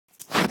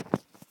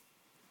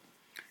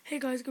Hey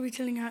guys, going to be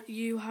telling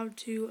you how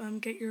to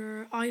get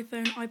your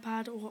iPhone,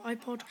 iPad or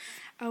iPod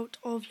out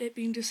of it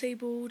being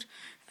disabled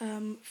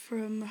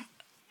from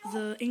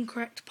the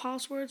incorrect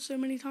password so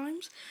many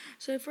times.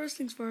 So first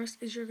things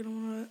first is you're going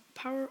to want to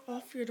power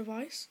off your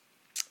device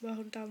by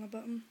holding down the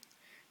button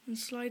and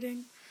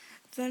sliding.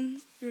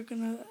 Then you're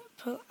going to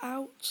pull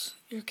out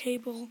your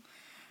cable,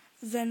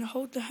 then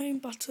hold the home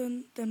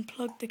button, then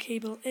plug the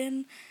cable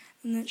in,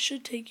 and then it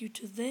should take you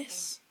to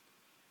this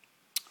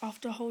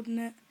after holding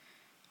it.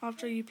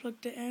 After you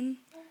plugged it in,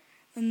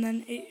 and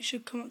then it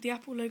should come up the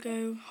Apple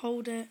logo.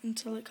 Hold it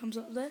until it comes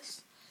up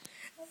this.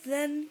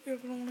 Then you're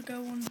going to want to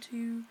go on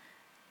to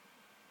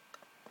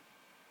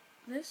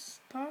this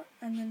part,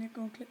 and then you're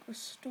going to click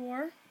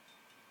restore,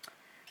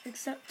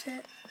 accept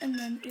it, and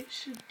then it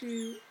should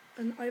do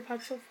an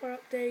iPad software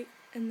update,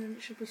 and then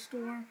it should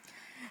restore.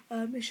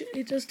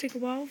 It does take a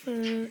while for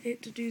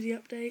it to do the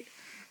update,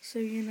 so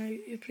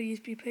please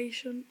be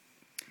patient.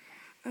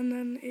 And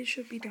then it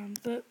should be done.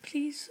 But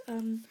please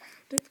don't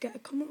forget to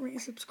comment, rate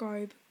and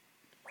subscribe.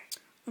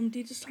 Do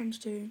this times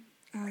 2,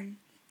 and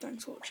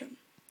thanks for watching.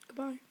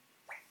 Goodbye.